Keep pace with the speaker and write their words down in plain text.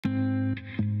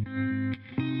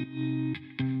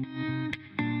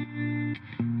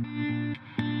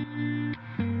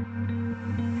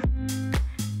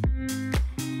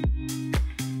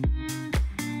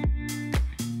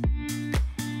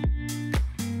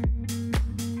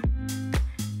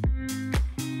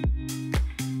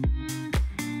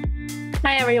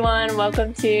Hi everyone,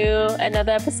 welcome to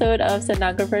another episode of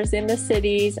Sonographers in the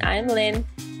Cities. I'm Lynn.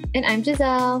 And I'm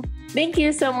Giselle. Thank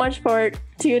you so much for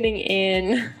tuning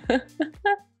in.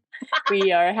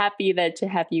 We are happy to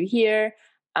have you here.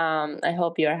 I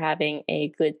hope you're having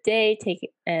a good day.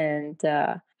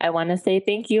 I want to say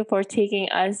thank you for taking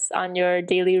us on your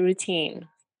daily routine.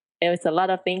 It was a lot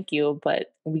of thank you,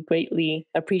 but we greatly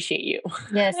appreciate you.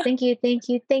 Yes, thank you,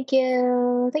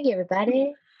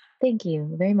 everybody. Thank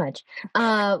you very much.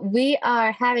 We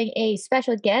are having a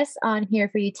special guest on here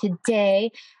for you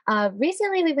today.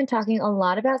 Recently, we've been talking a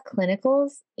lot about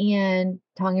clinicals and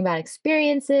talking about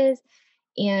experiences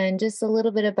and just a little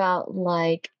bit about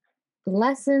like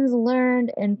lessons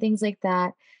learned and things like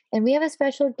that. And we have a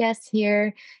special guest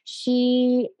here.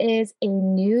 She is a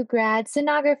new grad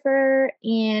sonographer,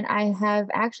 and I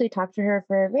have actually talked to her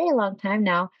for a very long time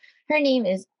now. Her name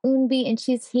is Eunbi, and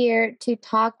she's here to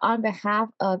talk on behalf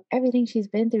of everything she's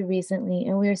been through recently.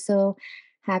 And we're so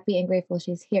happy and grateful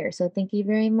she's here. So thank you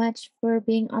very much for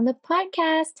being on the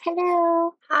podcast.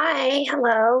 Hello. Hi.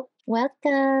 Hello.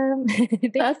 Welcome.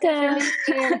 Welcome.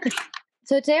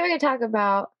 So today we're going to talk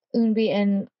about Eunbi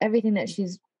and everything that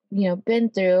she's been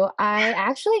through. I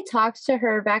actually talked to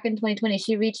her back in 2020.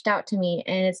 She reached out to me,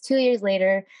 and it's 2 years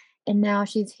later, and now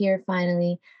she's here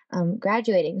finally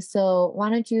graduating. So why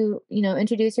don't you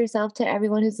introduce yourself to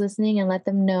everyone who's listening and let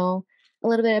them know a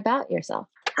little bit about yourself.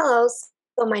 Hello.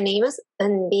 So my name is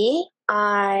Eunbi.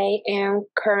 I am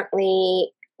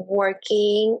currently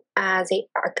working as a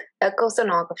echo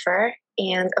sonographer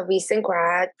and a recent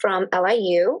grad from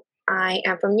LIU. I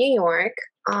am from New York.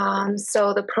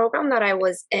 So the program that I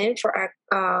was in for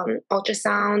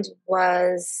ultrasound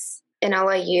was in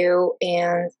LIU,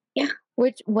 and yeah.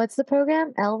 What's the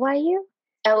program? LYU?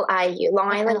 LIU,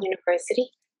 Long Island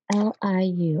University.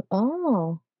 LIU.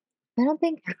 Oh, I don't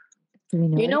think. Do we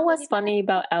know? You know what's funny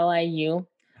about LIU?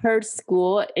 Her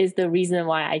school is the reason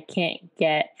why I can't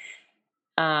get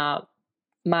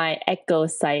my echo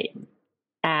site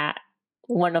at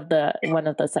one of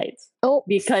the sites. Oh,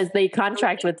 because they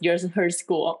contract with her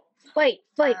school. Wait.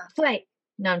 No,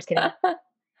 I'm just kidding.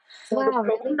 So the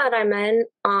program that I'm in,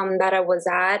 that I was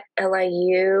at,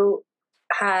 LIU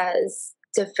has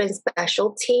different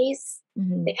specialties.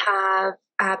 Mm-hmm. They have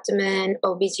abdomen,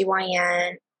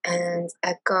 OBGYN, and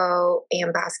echo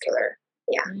and vascular.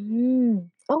 Yeah.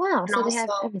 Oh, wow. And so also, they have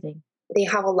everything. They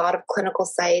have a lot of clinical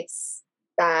sites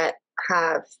that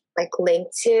have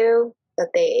linked to that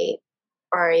they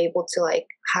are able to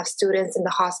have students in the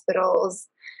hospitals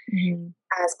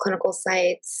as clinical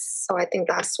sites. So I think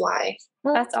that's why.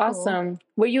 Well, that's awesome. Cool.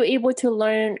 Were you able to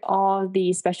learn all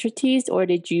the specialties, or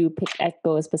did you pick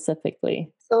echo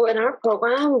specifically? So in our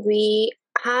program, we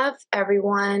have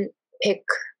everyone pick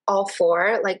all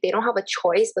four. They don't have a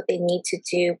choice, but they need to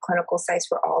do clinical sites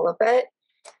for all of it.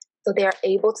 So they are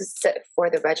able to sit for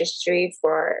the registry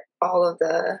for all of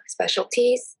the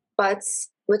specialties. But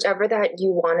whichever that you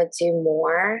want to do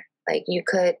more, you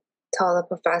could tell the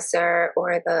professor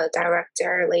or the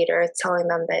director later, telling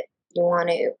them that you want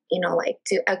to,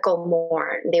 do echo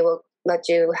more. They will let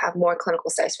you have more clinical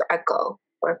sites for echo.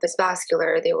 Or if it's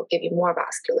vascular, they will give you more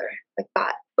vascular, like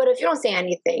that. But if you don't say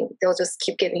anything, they'll just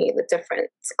keep giving you the different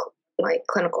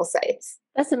clinical sites.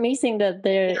 That's amazing that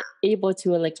they're able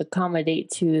to accommodate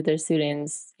to their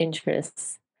students'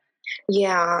 interests.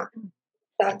 Yeah.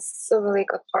 That's a really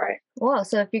good part. Well,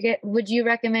 so would you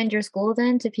recommend your school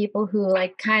then to people who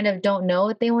kind of don't know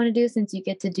what they want to do, since you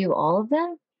get to do all of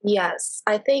them? Yes.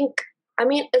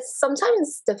 It's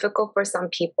sometimes difficult for some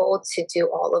people to do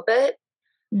all of it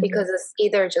because it's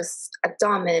either just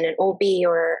abdomen and OB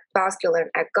or vascular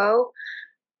and echo.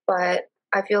 But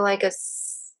I feel like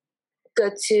it's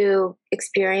good to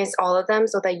experience all of them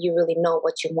so that you really know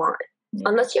what you want. Yeah.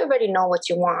 Unless you already know what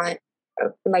you want,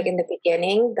 in the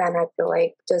beginning, then I feel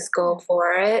like just go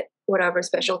for it, whatever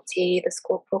specialty the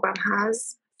school program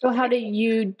has. So how did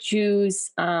you choose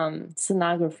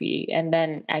sonography and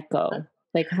then echo?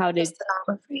 How did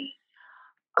sonography?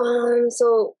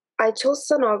 So I chose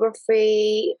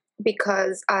sonography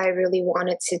because I really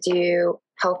wanted to do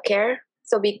healthcare.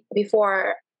 So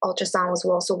before ultrasound was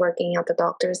also working at the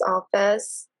doctor's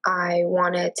office. I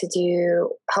wanted to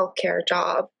do healthcare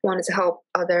job, wanted to help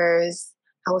others.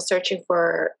 I was searching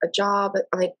for a job,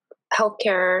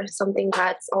 healthcare, something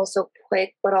that's also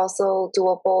quick, but also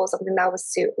doable, something that would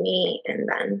suit me. And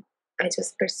then I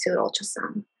just pursued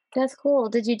ultrasound. That's cool.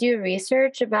 Did you do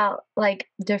research about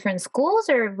different schools,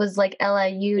 or was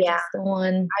LIU just the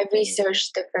one? I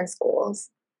researched different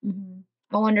schools. Mm-hmm.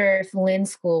 I wonder if Lynn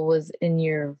school was in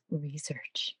your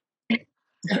research. It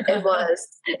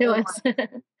was. It was.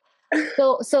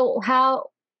 So how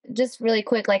just really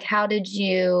quick, like how did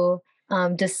you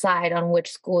decide on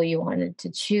which school you wanted to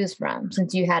choose from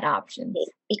since you had options?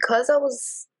 Because I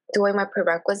was doing my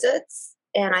prerequisites,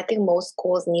 and I think most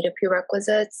schools needed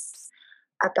prerequisites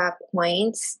at that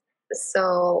point.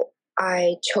 So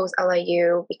I chose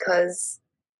LIU because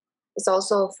it's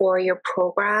also a 4-year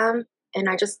program, and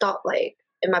I just thought like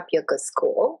it might be a good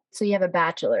school. So you have a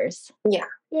bachelor's. Yeah.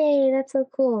 Yay, that's so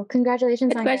cool.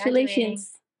 Congratulations on graduating.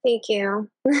 Congratulations. Thank you.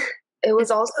 It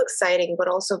was also exciting, but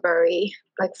also very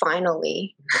like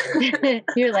finally.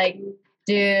 You're like,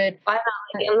 dude.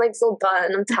 Finally, I'm like so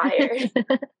done. I'm tired.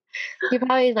 You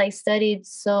probably like studied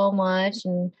so much,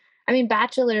 and I mean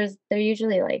bachelors, they're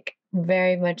usually like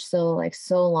very much so like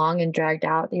so long and dragged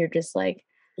out that you're just like,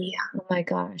 Yeah. oh my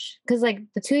gosh. Because like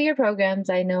the 2-year programs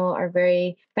I know are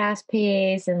very fast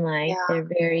paced and like they're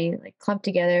very like clumped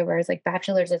together, whereas like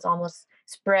bachelor's it's almost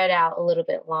spread out a little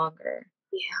bit longer.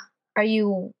 Yeah. Are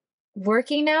you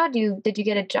working now? Did you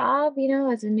get a job,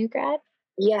 as a new grad?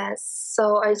 Yes.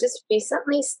 So I just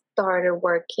recently started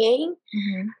working.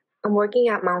 Mm-hmm. I'm working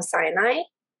at Mount Sinai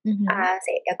Mm-hmm. as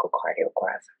an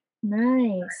echocardiographer.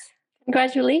 Nice.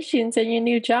 Congratulations on your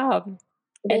new job.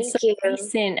 Thank and so you.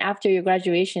 recent after your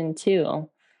graduation too.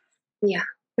 Yeah.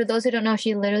 For those who don't know,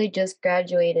 she literally just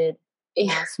graduated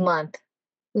last month.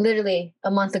 Literally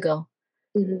a month ago.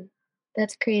 Mm-hmm.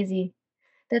 That's crazy.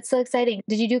 That's so exciting.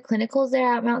 Did you do clinicals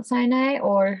there at Mount Sinai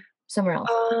or somewhere else?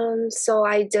 So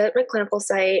I did my clinical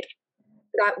site.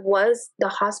 That was the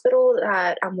hospital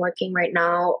that I'm working right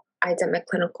now. I did my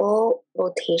clinical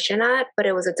rotation at, but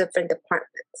it was a different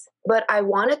department. But I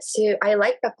like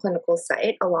that clinical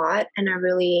site a lot, and I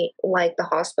really like the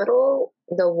hospital,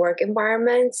 the work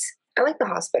environment. I like the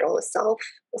hospital itself.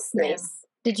 It's nice.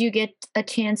 Did you get a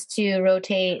chance to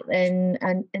rotate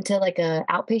into like a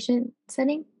outpatient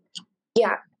setting?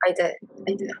 Yeah, I did.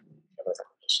 It was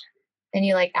outpatient. And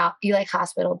you like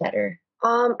hospital better?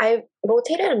 I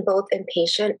rotated in both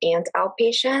inpatient and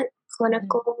outpatient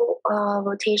clinical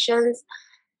rotations,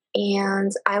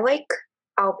 and I like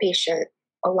outpatient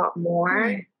a lot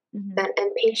more than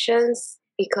inpatients,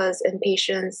 because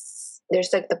inpatients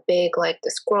there's like the big like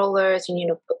the scrollers, you need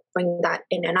to bring that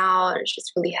in and out, and it's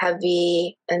just really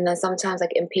heavy. And then sometimes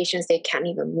like inpatients they can't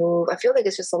even move. I feel like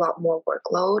it's just a lot more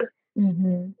workload.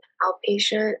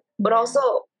 Outpatient, but also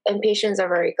inpatients are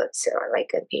very good too. I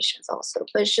like inpatients also,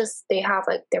 but it's just they have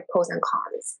like their pros and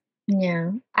cons.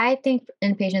 Yeah, I think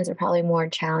inpatients are probably more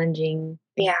challenging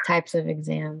types of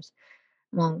exams.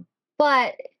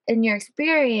 But in your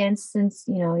experience, since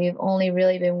you've only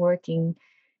really been working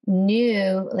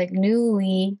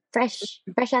newly fresh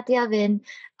out the oven,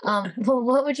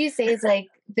 what would you say is like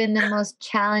been the most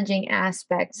challenging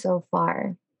aspect so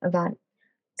far about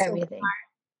everything?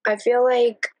 I feel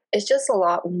like it's just a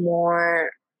lot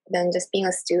more than just being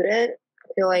a student.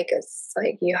 I feel like it's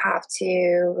like you have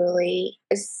to really,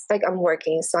 it's like I'm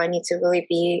working, so I need to really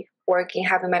be working,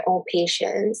 having my own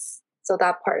patients. So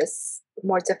that part is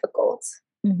more difficult.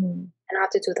 And I have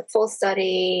to do the full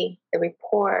study, the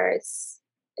reports.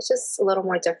 It's just a little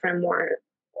more different, more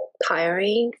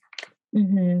tiring.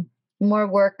 More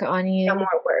work on you. Yeah,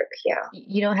 more work, yeah.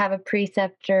 You don't have a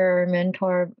preceptor or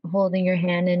mentor holding your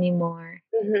hand anymore.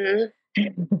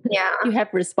 Yeah. You have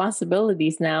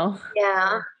responsibilities now.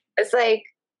 Yeah. It's like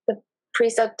the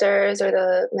preceptors or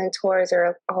the mentors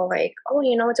are all like, oh,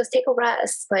 just take a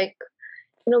rest. Like,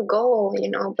 go,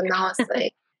 But now it's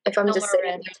like, if I'm just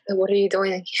sitting there, what are you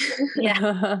doing?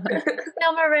 No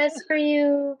more rest for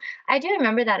you. I do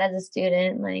remember that as a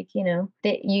student. Like,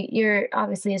 you're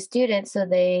obviously a student, so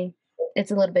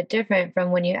it's a little bit different from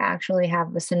when you actually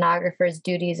have the sonographer's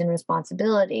duties and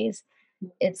responsibilities.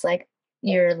 It's like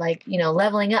you're like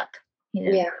leveling up.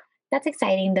 Yeah, that's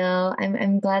exciting though.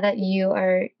 I'm glad that you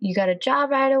got a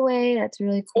job right away. That's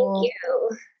really cool. Thank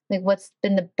you. Like, what's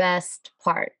been the best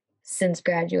part since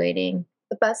graduating?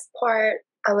 The best part,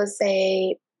 I would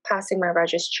say, passing my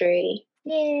registry.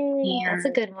 Yay, that's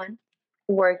a good one.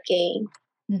 Working.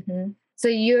 So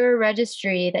your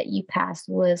registry that you passed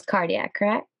was cardiac,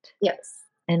 correct? Yes.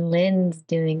 And Lynn's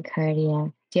doing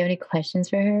cardiac. Do you have any questions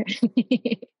for her?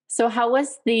 So how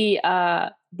was the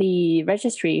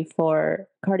registry for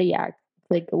cardiac?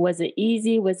 Like, was it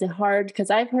easy? Was it hard?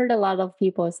 Because I've heard a lot of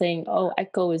people saying, oh,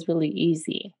 echo is really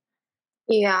easy.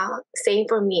 Yeah, same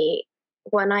for me.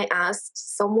 When I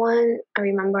asked someone, I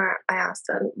remember I asked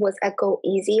them, was echo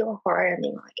easy or hard? And they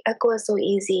were like, echo is so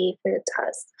easy for the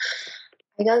test.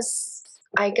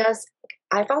 I guess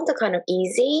I found it kind of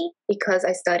easy because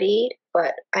I studied,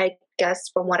 but I guess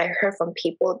from what I heard from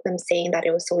people, them saying that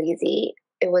it was so easy,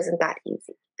 it wasn't that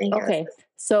easy. Okay.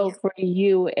 So for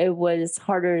you, it was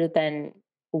harder than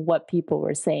what people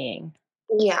were saying.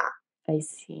 Yeah. I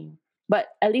see. But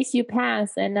at least you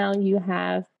passed and now you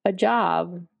have a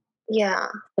job. Yeah.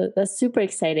 So that's super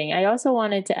exciting. I also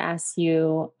wanted to ask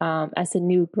you, as a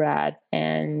new grad,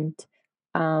 and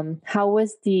how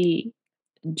was the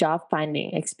job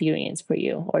finding experience for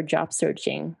you, or job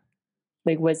searching?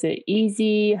 Like, was it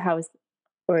easy?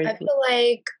 Or I feel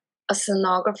like a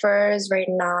sonographers right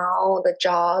now, the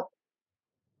job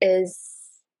is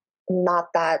not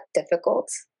that difficult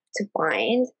to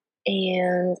find.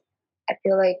 And I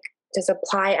feel like just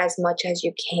apply as much as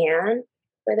you can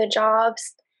for the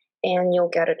jobs and you'll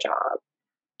get a job,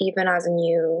 even as a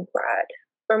new grad.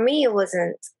 For me, it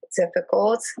wasn't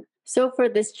difficult. so for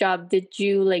this job, did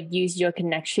you like use your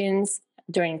connections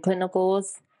during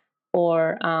clinicals,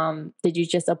 or did you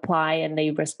just apply and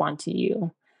they respond to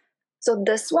you? So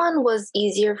this one was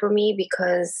easier for me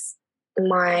because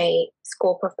my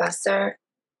school professor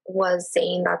was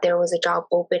saying that there was a job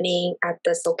opening at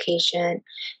this location.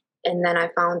 And then I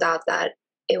found out that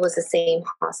it was the same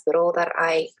hospital that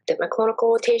I did my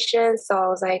clinical rotation. So I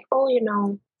was like, oh,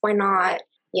 why not?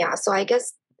 Yeah. So I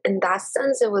guess in that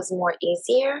sense, it was more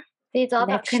easier. It's all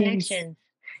about Connections.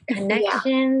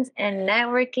 connections and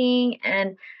networking.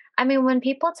 And I mean, when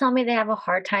people tell me they have a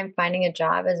hard time finding a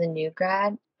job as a new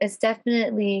grad, it's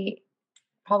definitely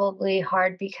probably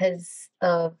hard because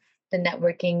of the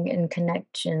networking and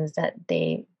connections that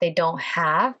they don't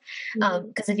have.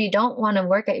 Because if you don't want to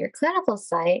work at your clinical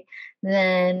site,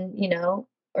 then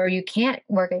or you can't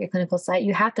work at your clinical site,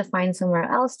 you have to find somewhere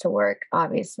else to work,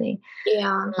 obviously.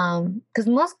 Yeah. Because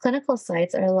most clinical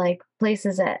sites are like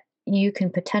places that you can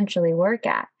potentially work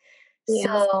at. Yes.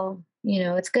 So,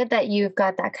 it's good that you've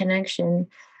got that connection.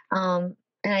 And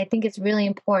I think it's really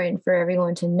important for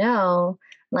everyone to know,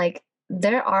 like,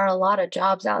 there are a lot of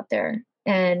jobs out there.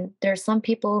 And there's some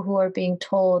people who are being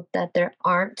told that there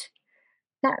aren't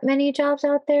that many jobs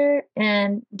out there,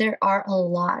 and there are a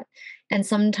lot. And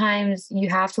sometimes you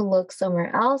have to look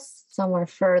somewhere else, somewhere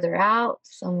further out,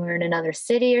 somewhere in another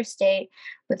city or state.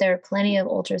 But there are plenty of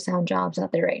ultrasound jobs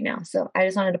out there right now. So I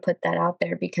just wanted to put that out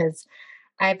there because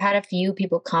I've had a few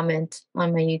people comment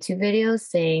on my YouTube videos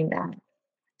saying that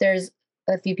there's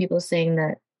a few people saying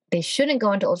that they shouldn't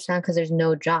go into ultrasound because there's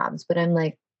no jobs. But I'm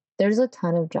like, there's a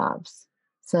ton of jobs.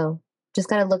 So just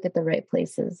got to look at the right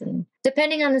places, and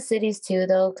depending on the cities too,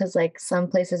 though, because like some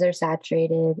places are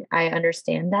saturated. I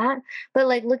understand that. But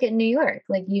like, look at New York.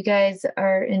 Like, you guys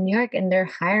are in New York and they're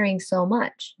hiring so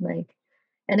much. Like,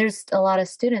 and there's a lot of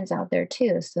students out there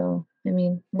too. So, I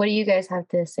mean, what do you guys have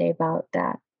to say about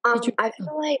that? I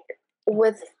feel like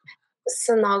with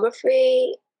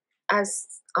sonography, as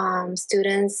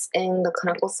students in the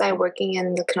clinical side, working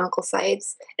in the clinical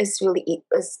sites, it's really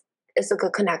it's a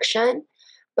good connection.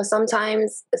 But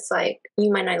sometimes it's like you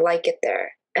might not like it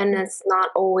there, and it's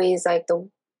not always like the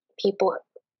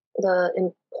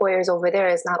employers over there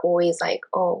is not always like,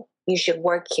 oh, you should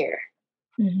work here.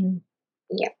 Mm-hmm.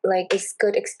 Yeah, like it's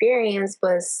good experience,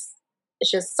 but it's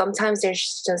just sometimes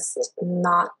there's just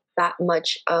not that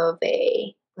much of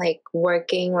a like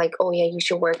working, like, oh yeah, you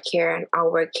should work here and I'll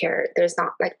work here. There's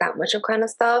not like that much of kind of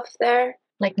stuff there.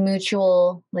 Like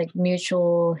mutual,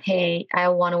 hey, I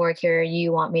want to work here,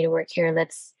 you want me to work here,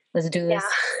 let's do this.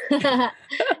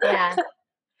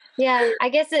 Yeah, I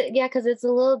guess because it's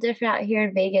a little different out here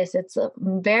in Vegas. It's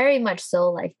very much so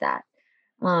like that.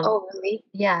 Oh really?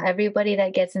 Yeah, everybody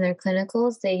that gets in their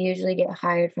clinicals, they usually get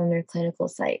hired from their clinical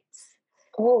sites.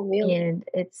 Oh really? And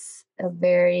it's a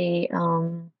very I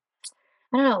don't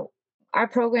know, our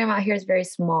program out here is very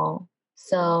small.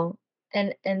 So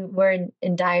and we're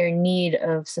in dire need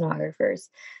of sonographers.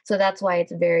 So that's why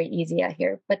it's very easy out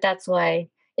here. But that's why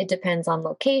it depends on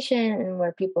location and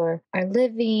where people are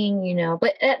living,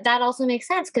 But that also makes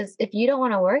sense, because if you don't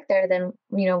want to work there, then,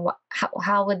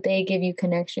 how would they give you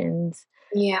connections?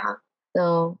 Yeah.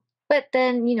 So, but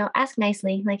then, ask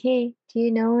nicely, like, hey, do you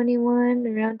know anyone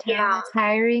around town that's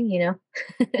hiring,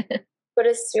 But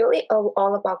it's really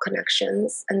all about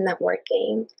connections and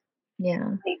networking.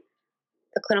 Yeah. Like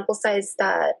the clinical sites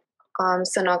that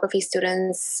sonography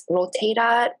students rotate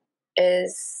at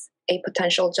is a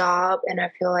potential job. And I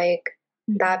feel like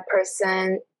that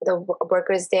person, the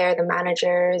workers there, the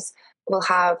managers will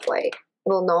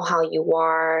know how you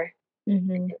are,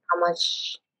 and how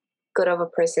much good of a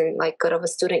person, like good of a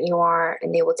student you are,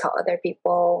 and they will tell other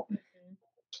people.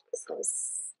 So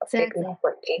it's Exactly.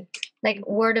 networking. Like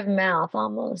word of mouth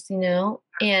almost,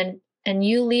 and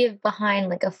you leave behind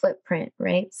like a footprint,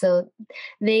 right? So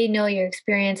they know your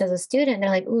experience as a student. They're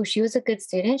like, "Ooh, she was a good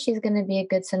student. She's going to be a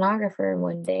good sonographer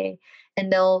one day."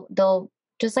 And they'll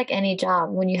just like any job,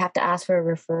 when you have to ask for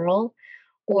a referral,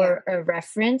 or a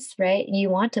reference, right? You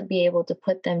want to be able to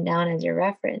put them down as your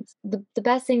reference. The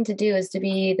best thing to do is to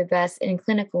be the best in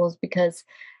clinicals, because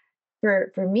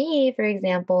for me, for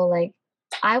example, like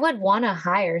I would want to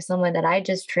hire someone that I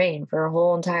just trained for a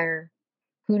whole entire,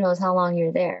 who knows how long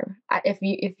you're there. If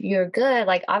you're good,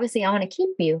 like obviously I want to keep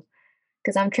you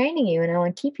because I'm training you and I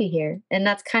want to keep you here. And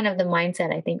that's kind of the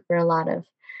mindset, I think, for a lot of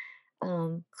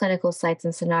clinical sites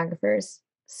and sonographers.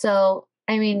 So,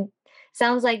 I mean,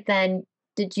 sounds like then,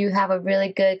 did you have a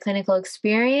really good clinical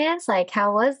experience? Like,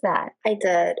 how was that? I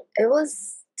did. It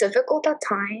was difficult at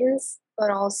times, but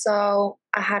also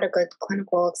I had a good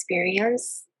clinical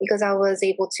experience because I was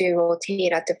able to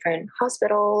rotate at different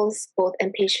hospitals, both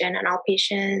inpatient and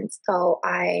outpatient. So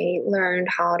I learned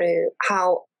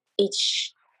how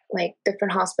each like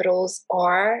different hospitals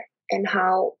are and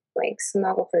how like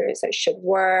sonographers should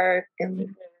work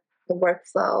and the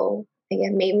workflow.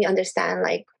 Again, made me understand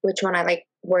like which one I like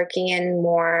working in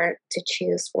more to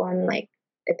choose one, like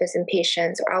if it's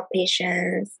inpatients or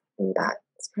outpatients in that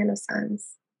kind of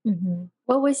sense. Mm-hmm.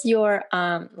 What was your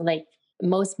like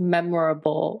most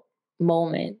memorable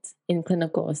moment in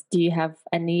clinicals? Do you have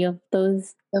any of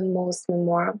those? The most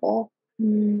memorable.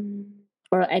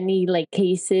 Or any like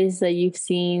cases that you've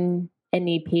seen,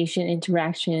 any patient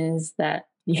interactions that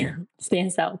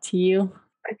stands out to you?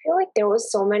 I feel like there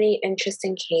was so many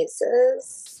interesting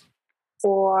cases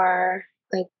for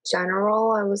like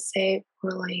general, I would say,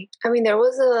 for like, I mean, there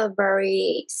was a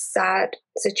very sad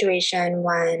situation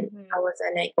when I was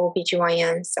in an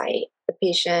OBGYN site. The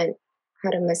patient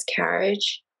had a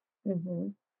miscarriage.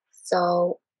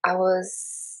 So I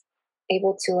was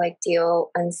able to like deal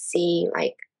and see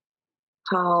like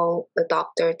how the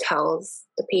doctor tells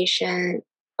the patient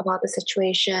about the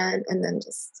situation and then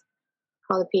just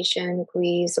how the patient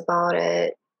grieves about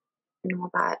it and all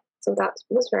that. So that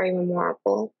was very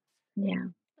memorable. Yeah.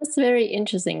 That's very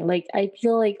interesting. Like, I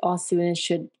feel like all students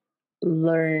should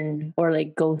learn or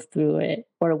like go through it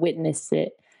or witness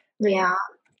it. Yeah.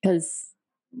 Because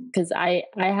I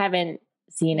haven't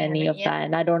seen any of that,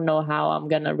 and I don't know how I'm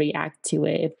going to react to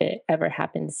it if it ever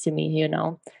happens to me, you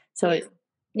know? So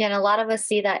yeah, and a lot of us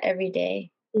see that every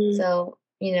day. So,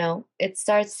 you know, it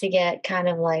starts to get kind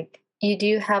of like, you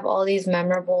do have all these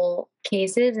memorable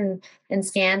cases and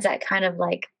scans that kind of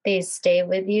like they stay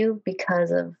with you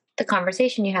because of the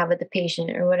conversation you have with the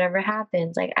patient or whatever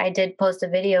happens. Like I did post a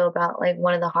video about like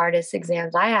one of the hardest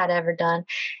exams I had ever done,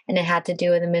 and it had to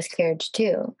do with a miscarriage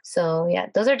too. So yeah,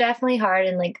 those are definitely hard.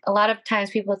 And like a lot of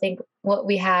times people think what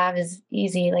we have is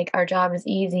easy, like our job is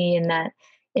easy and that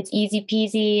it's easy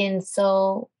peasy and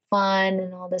so fun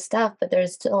and all this stuff, but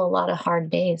there's still a lot of hard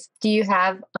days. Do you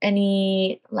have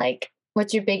any, like,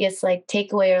 what's your biggest like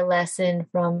takeaway or lesson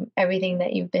from everything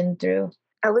that you've been through?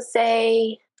 I would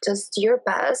say just do your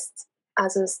best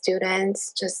as a student,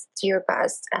 just do your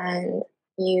best and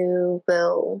you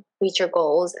will reach your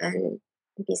goals and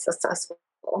be successful.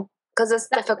 Because it's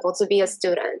difficult to be a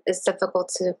student. It's difficult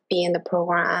to be in the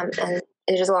program and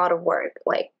it's just a lot of work.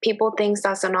 Like people think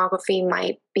that sonography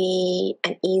might be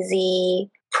an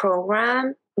easy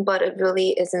program, but it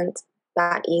really isn't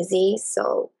that easy.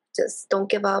 So just don't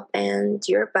give up and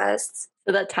do your best.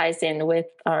 So that ties in with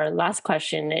our last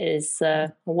question is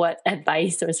what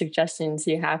advice or suggestions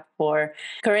you have for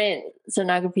current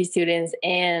sonography students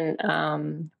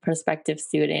and prospective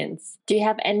students. Do you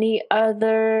have any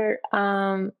other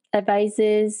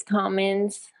advices,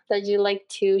 comments that you'd like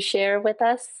to share with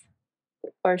us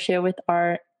or share with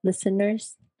our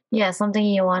listeners? Yeah, something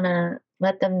you want to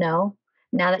let them know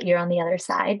now that you're on the other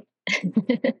side.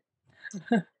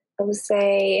 I would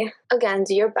say, again,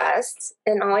 do your best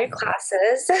in all your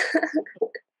classes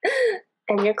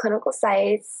and your clinical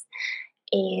sites.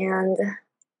 And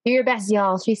do your best,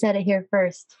 y'all. She said it here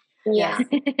first. Yeah.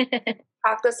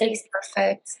 Practice makes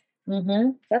perfect.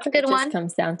 That's a good one. It just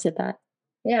comes down to that.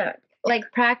 Yeah.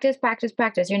 Like practice.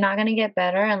 You're not going to get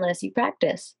better unless you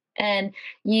practice. And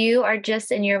you are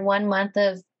just in your 1 month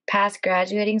of past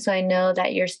graduating. So I know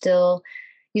that you still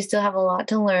have a lot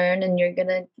to learn, and you're going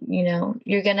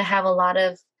to have a lot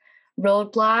of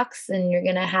roadblocks and you're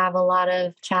going to have a lot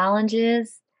of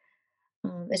challenges.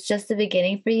 It's just the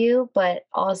beginning for you, but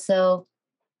also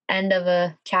end of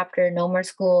a chapter, no more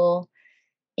school.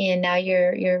 And now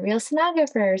you're a real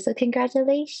sonographer. So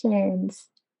congratulations.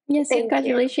 Yes,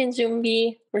 congratulations,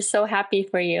 Eunbi. We're so happy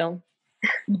for you.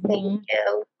 Thank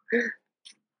you.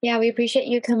 Yeah, we appreciate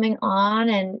you coming on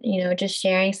and, just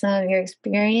sharing some of your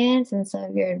experience and some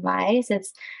of your advice.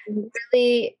 It's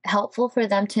really helpful for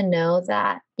them to know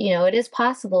that, it is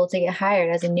possible to get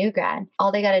hired as a new grad.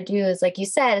 All they got to do is, like you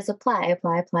said, is apply,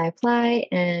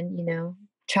 and,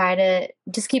 try to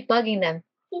just keep bugging them.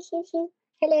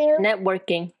 Hello.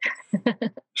 Networking.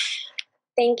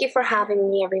 Thank you for having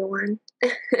me, everyone.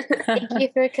 Thank you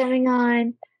for coming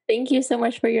on. Thank you so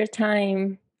much for your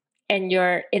time and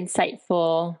your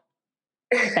insightful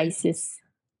advices.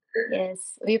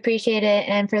 Yes, we appreciate it.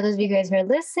 And for those of you guys who are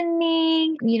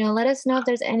listening, let us know if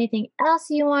there's anything else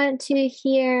you want to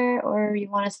hear or you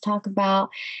want us to talk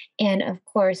about. And of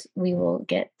course, we will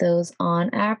get those on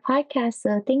our podcast.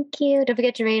 So thank you. Don't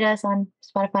forget to rate us on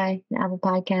Spotify and Apple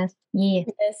Podcasts. Yeah.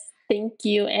 Yes, thank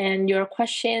you. And your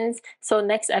questions. So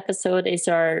next episode is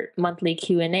our monthly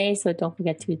Q&A. So don't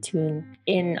forget to tune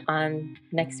in on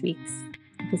next week's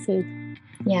episode.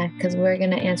 Yeah, because we're going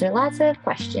to answer lots of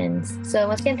questions. So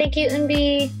once again, thank you,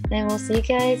 Eunbi. And we'll see you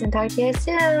guys and talk to you guys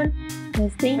soon.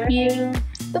 Yes, thank you.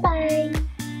 Bye-bye.